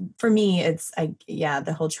for me it's I yeah,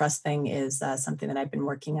 the whole trust thing is something that I've been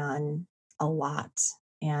working on a lot.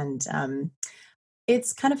 And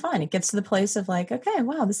it's kind of fun. It gets to the place of like, okay,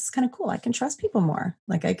 wow, this is kind of cool. I can trust people more.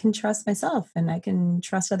 Like I can trust myself and I can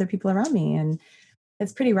trust other people around me. And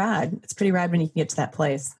it's pretty rad. It's pretty rad when you can get to that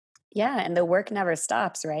place. Yeah, and the work never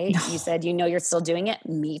stops, right? No, You said you're still doing it.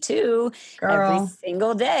 Me too. Every girl,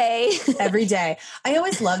 single day. every day. I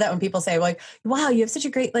always love that when people say like, wow, you have such a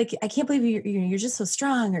great, like, I can't believe you're just so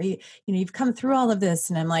strong, or you've come through all of this.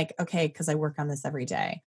 And I'm like, okay, because I work on this every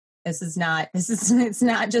day. It's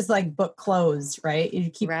not just like book closed, right? You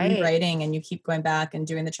keep Right. rewriting and you keep going back and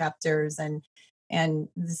doing the chapters, and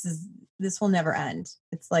this will never end.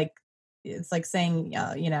 It's like saying,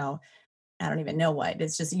 I don't even know what.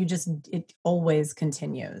 It's just it always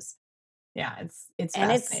continues. Yeah, it's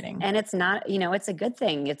And it's fascinating. and it's not, it's a good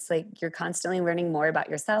thing. It's like you're constantly learning more about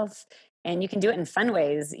yourself, and you can do it in fun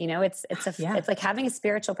ways. Yeah, it's like having a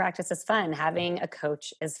spiritual practice is fun. Having a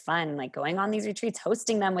coach is fun. Like going on these retreats,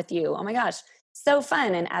 hosting them with you. Oh my gosh, so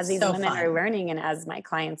fun. And as these so women are fun. learning and as my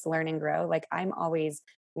clients learn and grow, like I'm always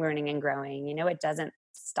learning and growing. It doesn't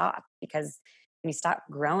stop, because when you stop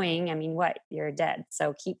growing, I mean, what? You're dead.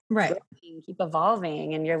 So keep Right. growing, keep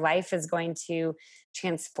evolving, and your life is going to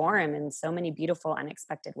transform in so many beautiful,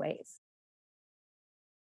 unexpected ways.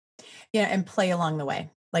 Yeah, and play along the way.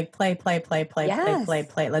 Like play, play, play, play, play, play,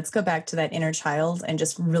 Yes. play. Let's go back to that inner child and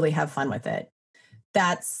just really have fun with it.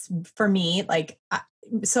 That's for me, like,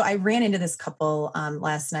 so I ran into this couple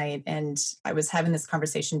last night, and I was having this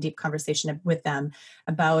deep conversation with them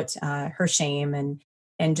about her shame,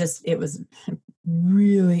 and just it was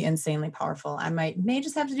really insanely powerful. I may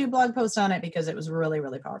just have to do a blog post on it because it was really,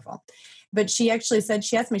 really powerful. But she actually said,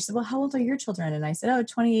 she asked me, she said, well, how old are your children? And I said, oh,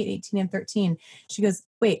 28, 18, and 13. She goes,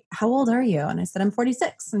 wait, how old are you? And I said, I'm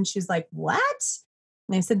 46. And she's like, what?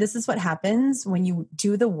 And I said, this is what happens when you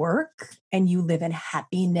do the work and you live in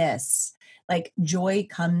happiness. Like joy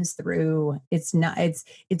comes through. It's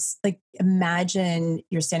like, imagine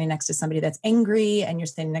you're standing next to somebody that's angry and you're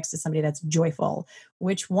standing next to somebody that's joyful.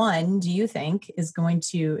 Which one do you think is going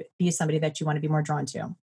to be somebody that you want to be more drawn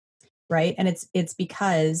to? Right. And it's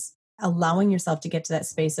because allowing yourself to get to that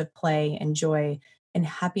space of play and joy and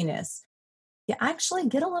happiness, you actually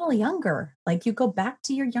get a little younger. Like you go back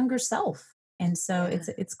to your younger self. And so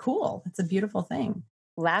Yeah. it's cool. It's a beautiful thing.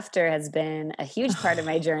 Laughter has been a huge part of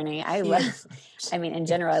my journey. Huge. I mean, in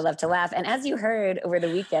general, I love to laugh. And as you heard over the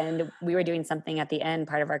weekend, we were doing something at the end,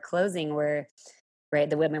 part of our closing, where, right,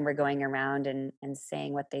 the women were going around and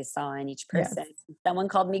saying what they saw in each person. Yes. Someone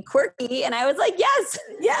called me quirky, and I was like, yes,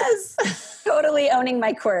 Yes. totally owning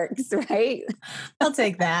my quirks, right? I'll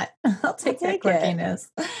take that. I'll I'll take that take it. quirkiness.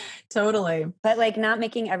 Totally. But like not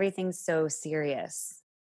making everything so serious.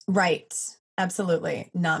 Right.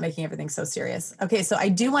 Absolutely. Not making everything so serious. Okay. So I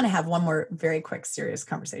do want to have one more very quick, serious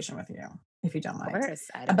conversation with you, if you don't Of mind, course,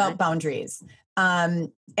 I don't about mind. boundaries.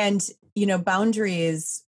 And,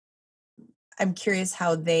 boundaries, I'm curious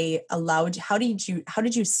how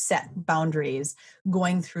did you set boundaries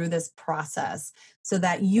going through this process so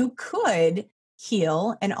that you could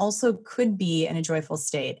heal and also could be in a joyful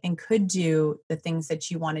state and could do the things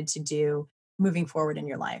that you wanted to do moving forward in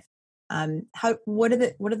your life? What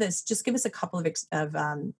are this? Just give us a couple of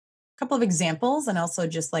examples, and also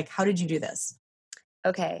just like, how did you do this?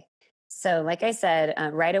 Okay. So, like I said,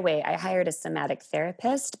 right away, I hired a somatic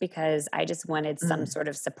therapist because I just wanted some Mm, sort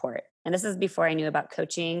of support. And this is before I knew about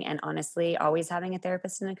coaching, and honestly, always having a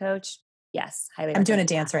therapist and a coach. Yes, highly I'm doing a recommend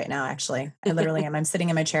dance right now, actually. I literally am. I'm sitting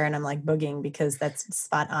in my chair and I'm like boogieing because that's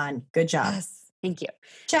spot on. Good job. Yes, thank you.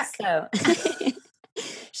 Check. So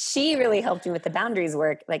she really helped me with the boundaries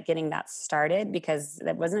work, like getting that started, because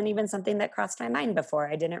that wasn't even something that crossed my mind before.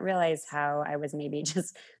 I didn't realize how I was maybe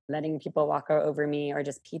just letting people walk over me or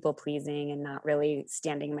just people pleasing and not really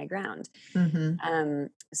standing my ground. Hmm.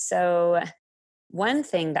 So one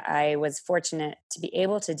thing that I was fortunate to be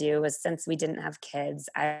able to do was, since we didn't have kids,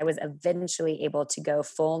 I was eventually able to go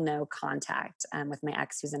full no contact with my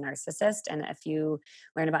ex, who's a narcissist. And if you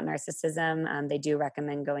learn about narcissism, they do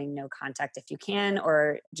recommend going no contact if you can,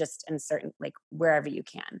 or just in certain, like wherever you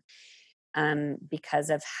can, because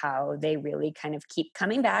of how they really kind of keep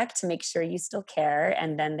coming back to make sure you still care,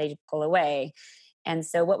 and then they pull away. And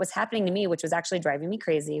so what was happening to me, which was actually driving me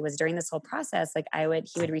crazy, was during this whole process, like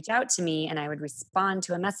he would reach out to me and I would respond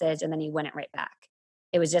to a message and then he wouldn't write back.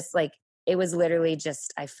 It was just like, it was literally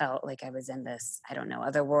just, I felt like I was in this, I don't know,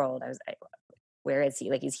 other world. Where is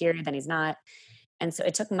he? Like he's here, then he's not. And so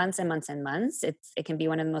it took months and months and months. It can be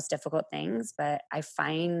one of the most difficult things, but I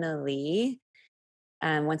finally,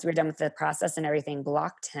 once we were done with the process and everything,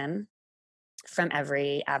 blocked him from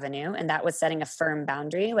every avenue. And that was setting a firm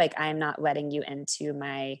boundary. Like, I'm not letting you into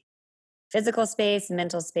my physical space,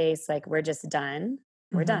 mental space. Like, we're just done.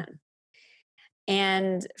 We're Hmm. done.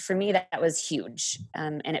 And for me, that was huge.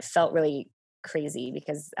 And it felt really crazy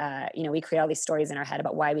because, we create all these stories in our head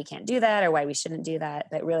about why we can't do that or why we shouldn't do that.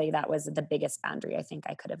 But really, that was the biggest boundary I think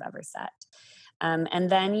I could have ever set. And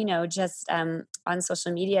then, just on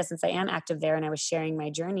social media, since I am active there and I was sharing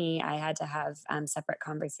my journey, I had to have separate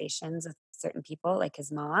conversations with certain people, like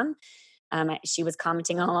his mom. She was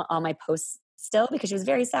commenting on all my posts still because she was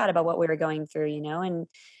very sad about what we were going through, and,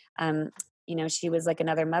 um, she was like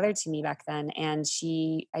another mother to me back then. And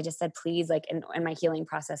I just said, please, like in my healing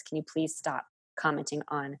process, can you please stop commenting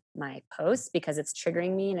on my posts because it's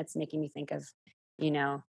triggering me and it's making me think of, you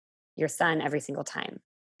know, your son every single time.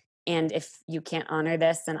 And if you can't honor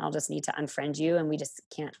this, then I'll just need to unfriend you and we just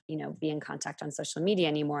can't, be in contact on social media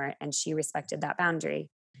anymore. And she respected that boundary.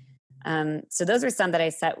 So those were some that I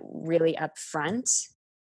set really up front.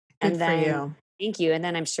 Good And for then, you. thank you. And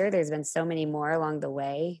then I'm sure there's been so many more along the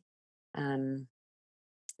way. Um,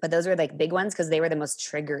 but those were like big ones because they were the most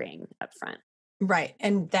triggering up front. Right.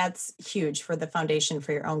 And that's huge for the foundation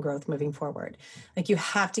for your own growth moving forward. Like you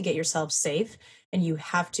have to get yourself safe and you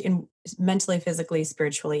have to mentally, physically,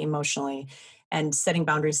 spiritually, emotionally, and setting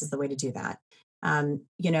boundaries is the way to do that. Um,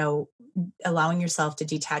 you know, Allowing yourself to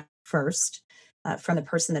detach first from the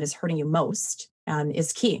person that is hurting you most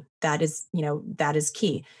is key. That is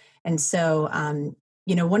key. And so,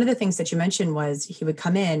 one of the things that you mentioned was he would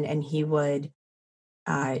come in and he would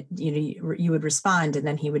you would respond and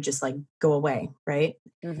then he would just like go away, right?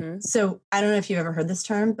 Hmm. So I don't know if you've ever heard this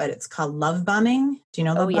term, but it's called love bombing. Do you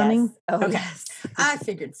know Oh, love yes. bombing? Oh, Okay. yes. I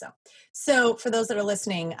figured so. So for those that are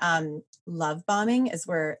listening, love bombing is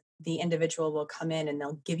where the individual will come in and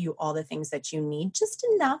they'll give you all the things that you need, just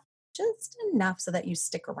enough so that you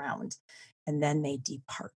stick around, and then they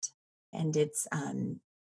depart. And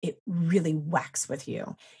it really whacks with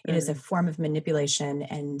you. It is a Mm, form of manipulation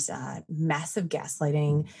and massive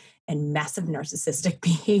gaslighting and massive narcissistic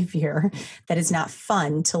behavior that is not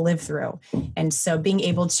fun to live through. And so being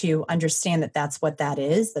able to understand that that's what that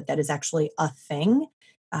is actually a thing,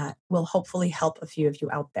 will hopefully help a few of you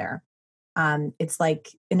out there. And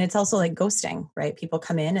it's also like ghosting, right? People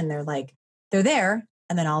come in and they're there,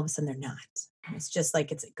 and then all of a sudden they're not. And it's just like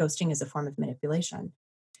ghosting is a form of manipulation.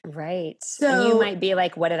 right. And you So might be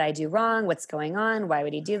like, what did I do wrong? What's going on? Why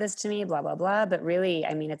would he do this to me? Blah, blah, blah. But really,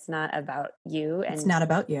 I mean, it's not about you. it's And not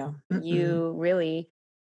about you. Mm-mm. you really,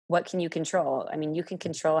 what can you control? I mean, you can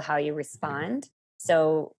control how you respond.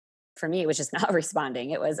 So for me, it was just not responding.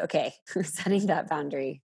 It was, okay, setting that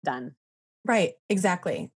boundary, done. Right.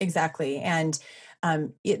 Exactly. Exactly. And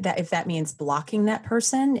that if that means blocking that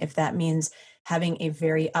person, if that means having a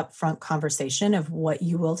very upfront conversation of what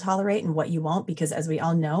you will tolerate and what you won't, because as we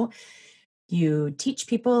all know, you teach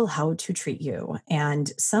people how to treat you.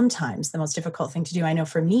 And sometimes the most difficult thing to do, I know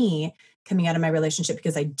for me, coming out of my relationship,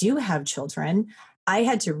 because I do have children, I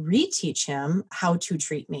had to reteach him how to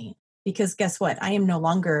treat me. Because guess what? I am no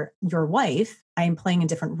longer your wife. I am playing a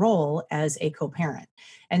different role as a co-parent.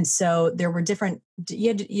 And so there were there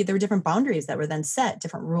were different boundaries that were then set,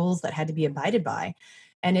 different rules that had to be abided by.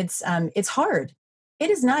 And it's hard. It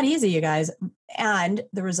is not easy, you guys. And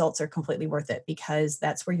the results are completely worth it because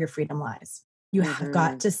that's where your freedom lies. You have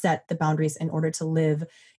got Hmm. to set the boundaries in order to live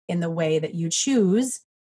in the way that you choose.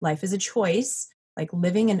 Life is a choice. like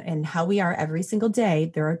living in how we are every single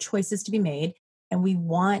day. There are choices to be made, and we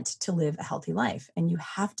want to live a healthy life. And you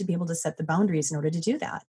have to be able to set the boundaries in order to do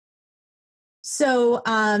that. So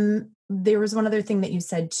there was one other thing that you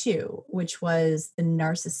said too, which was the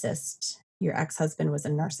narcissist. Your ex-husband was a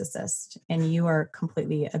narcissist, and you are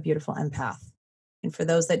completely a beautiful empath. And for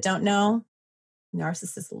those that don't know,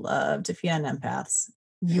 narcissists love to feed on empaths.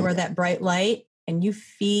 You are that bright light, and you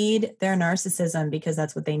feed their narcissism because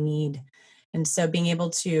that's what they need. And so being able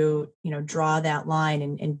to, draw that line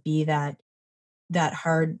and be that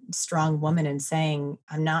hard, strong woman and saying,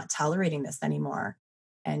 I'm not tolerating this anymore.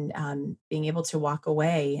 And being able to walk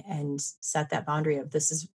away and set that boundary of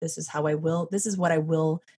this is how I will, this is what I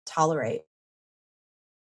will tolerate.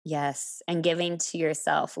 Yes, and giving to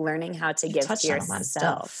yourself, learning how to You give to touched on a lot of stuff.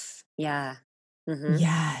 yourself. Yeah. Mhm.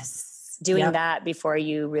 Yes. Doing Yep. that before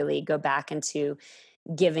you really go back into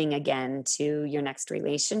giving again to your next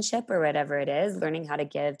relationship or whatever it is, learning how to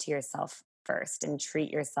give to yourself first and treat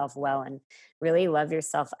yourself well and really love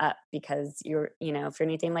yourself up because if you're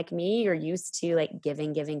anything like me, you're used to like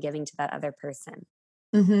giving, giving, giving to that other person.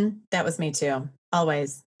 That was me too.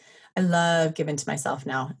 Always. I love giving to myself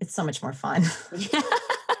now. It's so much more fun.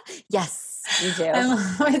 Yes, me too.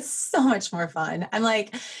 It's so much more fun. I'm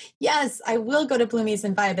like, yes, I will go to Bloomies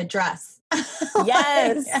and buy the dress. Like,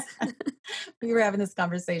 Yes. we were having this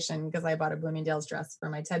conversation because I bought a Bloomingdale's dress for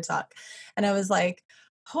my TED Talk. And I was like,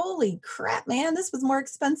 holy crap, man, this was more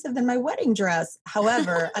expensive than my wedding dress.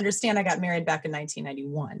 However, understand I got married back in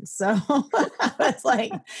 1991. So it's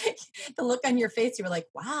like the look on your face, you were like,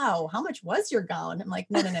 wow, how much was your gown? I'm like,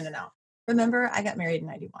 no, no, no, no, no. Remember, I got married in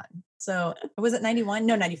 91. So was it 91?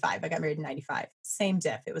 No, 95. I got married in 95. Same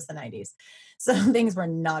diff. It was the 90s. So things were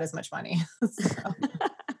not as much money.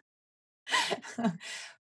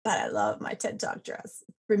 But I love my TED Talk dress.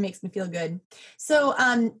 It makes me feel good. So,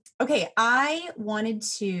 okay, I wanted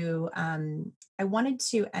to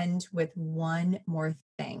end with one more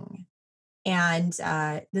thing, and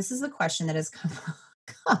this is a question that has come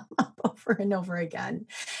up over and over again.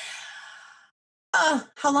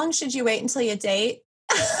 How long should you wait until you date?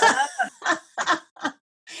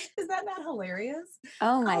 Is that not hilarious?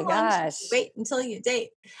 Oh my How long should you gosh. wait until you date?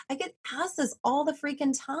 I get asked this all the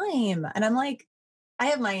freaking time, and I'm like, I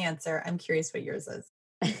have my answer. I'm curious what yours is.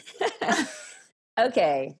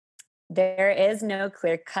 Okay. There is no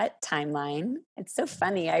clear cut timeline. It's so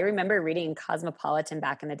funny. I remember reading Cosmopolitan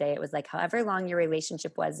back in the day. It was like, however long your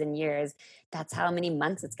relationship was in years, that's how many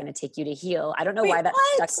months it's going to take you to heal. I don't know Wait, why that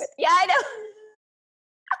what? stuck with. Yeah, I know.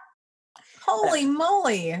 But Holy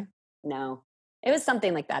moly. no, it was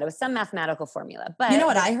something like that. It was some mathematical formula. You know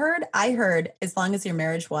But what I heard? I heard as long as your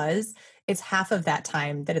marriage was, it's half of that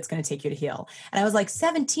time that it's going to take you to heal. And I was like,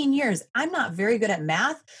 17 years. I'm not very good at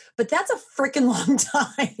math, but that's a freaking long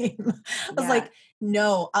time. I was yeah, like,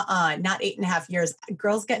 no, not 8.5 years.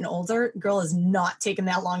 Girl's getting older. Girl is not taking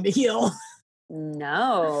that long to heal.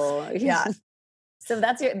 no. Yeah. So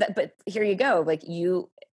but here you go.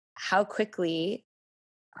 How quickly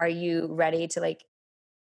are you ready to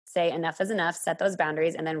say enough is enough, set those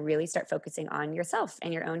boundaries, and then really start focusing on yourself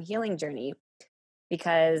and your own healing journey?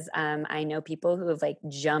 Because I know people who have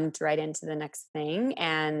jumped right into the next thing,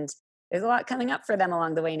 and there's a lot coming up for them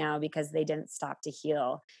along the way now because they didn't stop to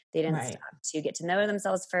heal. They didn't Right. stop to get to know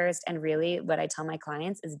themselves first. And really, what I tell my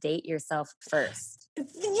clients is date yourself first.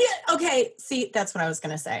 Yeah. Okay. See, that's what I was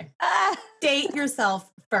going to say. Ah! Date yourself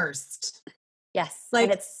first. Yes, and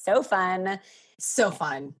Like, it's so fun, so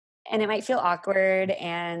fun. and it might feel awkward,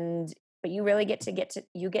 but you really get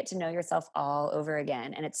to know yourself all over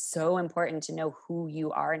again. And it's so important to know who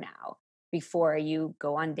you are now before you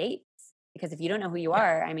go on dates. Because if you don't know who you Yeah.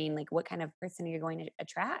 are, I mean, what kind of person are you going to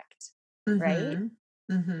attract? Right?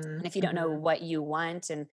 Mm-hmm. Mm-hmm. And if you don't know Mm-hmm. what you want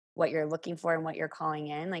and what you're looking for and what you're calling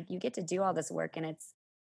in, you get to do all this work, and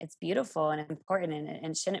it's beautiful and important,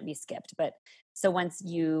 and shouldn't be skipped. But so once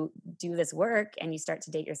you do this work and you start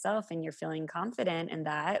to date yourself and you're feeling confident in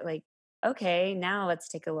that, okay, now let's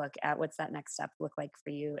take a look at what's that next step look like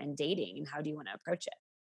for you in dating, and how do you want to approach it?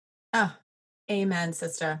 Oh, amen,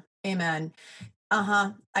 sister. Amen.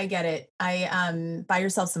 Uh-huh. I get it. I buy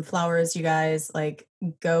yourself some flowers, you guys. Like,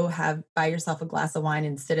 buy yourself a glass of wine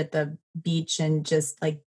and sit at the beach and just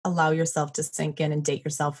allow yourself to sink in and date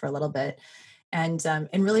yourself for a little bit, and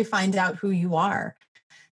really find out who you are.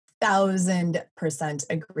 1,000%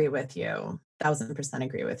 agree with you. 1,000%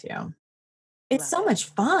 agree with you. It's Love so it. much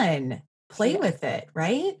fun. Play Yeah. with it,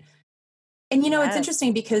 right? And it's Yes.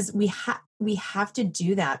 interesting because we have to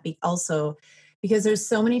do that also because there's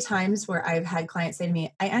so many times where I've had clients say to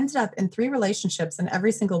me, I ended up in 3 relationships and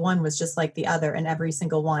every single one was just like the other and every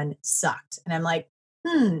single one sucked. And I'm like,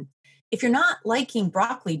 if you're not liking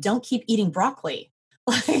broccoli, don't keep eating broccoli.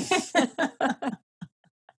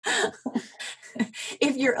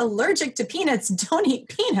 If you're allergic to peanuts, don't eat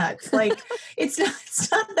peanuts. Like it's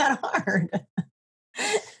not that hard.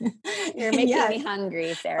 You're making me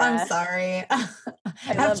hungry, I'm Sarah. sorry. I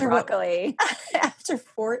love broccoli.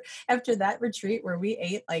 After that retreat where we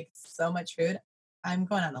ate like so much food, I'm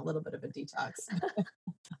going on a little bit of a detox.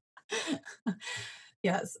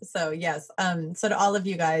 Yes. So yes. So to all of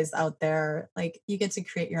you guys out there, like you get to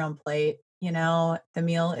create your own plate. The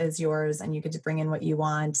meal is yours and you get to bring in what you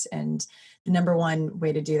want. And the number one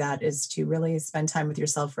way to do that is to really spend time with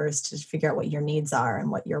yourself first to figure out what your needs are and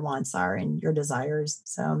what your wants are and your desires.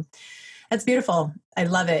 So that's beautiful. I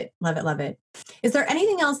love it. Love it. Love it. Is there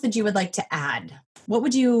anything else that you would like to add? What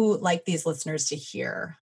would you like these listeners to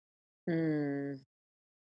hear?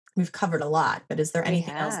 We've covered a lot, but is there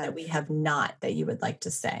anything else that we have not that you would like to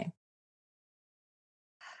say?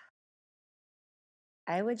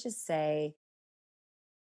 I would just say,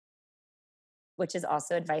 which is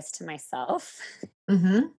also advice to myself,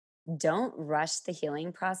 don't rush the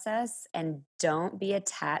healing process and don't be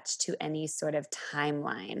attached to any sort of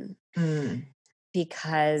timeline.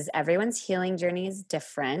 Because everyone's healing journey is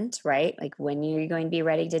different, right? Like when you're going to be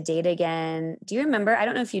ready to date again. Do you remember? I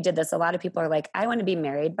don't know if you did this. A lot of people are like, I want to be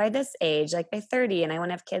married by this age, like by 30, and I want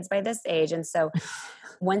to have kids by this age. And so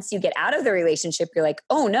once you get out of the relationship, you're like,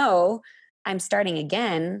 oh no, I'm starting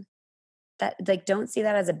again. That like, don't see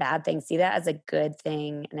that as a bad thing. See that as a good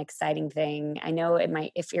thing, an exciting thing. I know it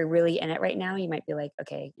might, if you're really in it right now, you might be like,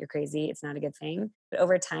 okay, you're crazy. It's not a good thing. But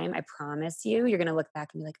over time, I promise you, you're going to look back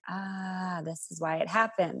and be like, this is why it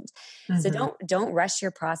happened. So don't rush your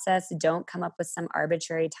process. Don't come up with some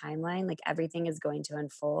arbitrary timeline. Like everything is going to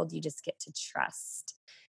unfold. You just get to trust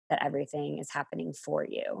that everything is happening for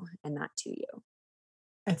you and not to you.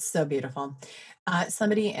 It's so beautiful.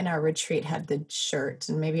 Somebody in our retreat had the shirt,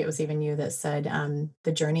 and maybe it was even you that said,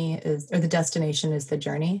 the journey is, or the destination is the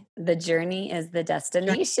journey. The journey is the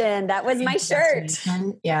destination. That was my shirt.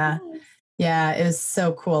 Yeah. Yeah. It was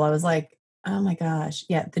so cool. I was like, oh my gosh.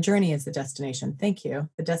 Yeah. The journey is the destination. Thank you.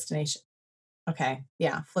 The destination. Okay.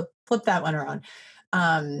 Yeah. Flip that one around.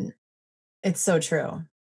 It's so true.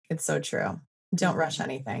 It's so true. Don't rush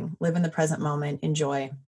anything. Live in the present moment.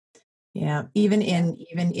 Enjoy. Yeah, even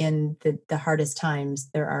in the hardest times,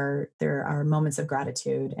 there are moments of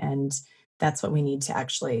gratitude, and that's what we need to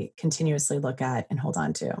actually continuously look at and hold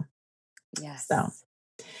on to. Yes. So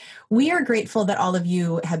we are grateful that all of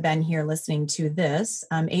you have been here listening to this.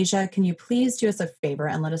 Asia, can you please do us a favor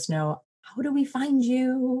and let us know, how do we find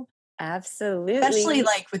you? Absolutely. Especially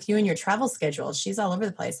like with you and your travel schedule. She's all over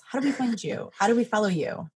the place. How do we find you? How do we follow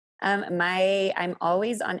you? I'm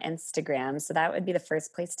always on Instagram, so that would be the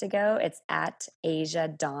first place to go. It's at Asia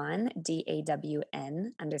Dawn,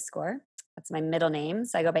 DAWN _. That's my middle name.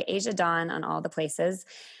 So I go by Asia Dawn on all the places.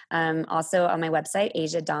 Also on my website,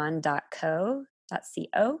 asiadawn.co.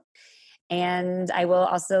 And I will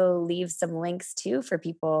also leave some links too for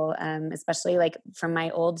people, especially like from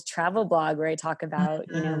my old travel blog where I talk about,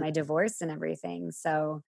 my divorce and everything.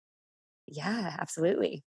 So yeah,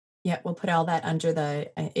 absolutely. Yeah, we'll put all that under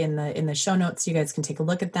in the show notes. You guys can take a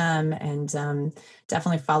look at them and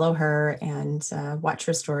definitely follow her and watch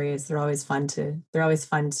her stories. They're always fun to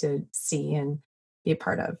see and be a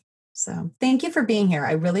part of. So thank you for being here.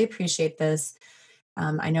 I really appreciate this.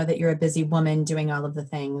 I know that you're a busy woman doing all of the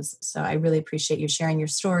things. So I really appreciate you sharing your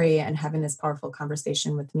story and having this powerful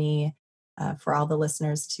conversation with me for all the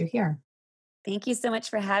listeners to hear. Thank you so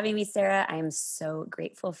much for having me, Sarah. I am so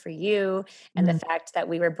grateful for you and the fact that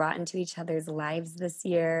we were brought into each other's lives this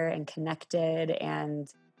year and connected. And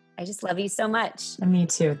I just love you so much. Me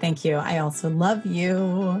too. Thank you. I also love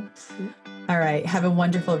you. All right. Have a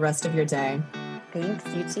wonderful rest of your day. Thanks.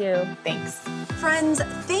 You too. Thanks. Friends,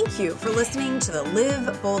 thank you for listening to the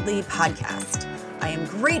Live Boldly podcast. I am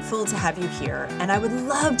grateful to have you here, and I would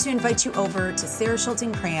love to invite you over to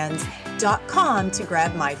sarahschultingkranz.com to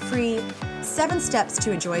grab my free 7 Steps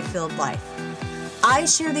to a Joy-Filled Life. I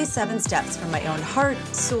share these 7 steps from my own heart,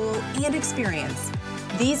 soul, and experience.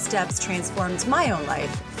 These steps transformed my own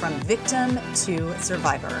life from victim to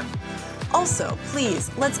survivor. Also,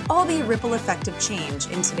 please, let's all be a ripple effect of change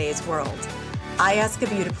in today's world. I ask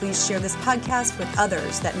of you to please share this podcast with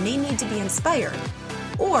others that may need to be inspired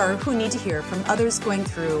or who need to hear from others going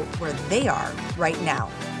through where they are right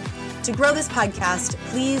now. To grow this podcast,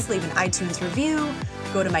 please leave an iTunes review,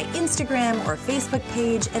 go to my Instagram or Facebook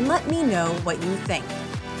page, and let me know what you think.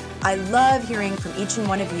 I love hearing from each and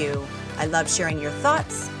one of you. I love sharing your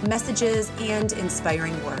thoughts, messages, and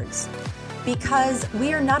inspiring words. Because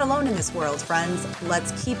we are not alone in this world, friends.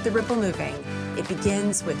 Let's keep the ripple moving. it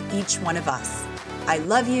begins with each one of us. I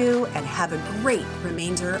love you and have a great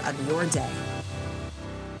remainder of your day.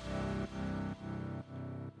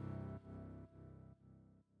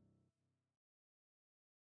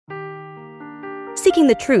 Seeking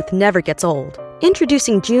the truth never gets old.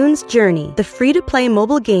 Introducing June's Journey, the free-to-play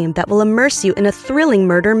mobile game that will immerse you in a thrilling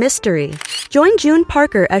murder mystery. Join June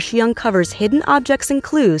Parker as she uncovers hidden objects and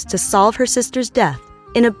clues to solve her sister's death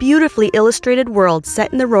in a beautifully illustrated world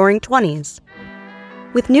set in the Roaring '20s.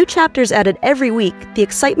 With new chapters added every week, the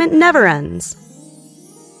excitement never ends.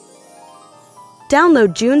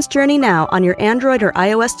 Download June's Journey now on your Android or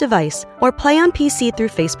iOS device or play on PC through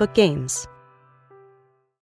Facebook Games.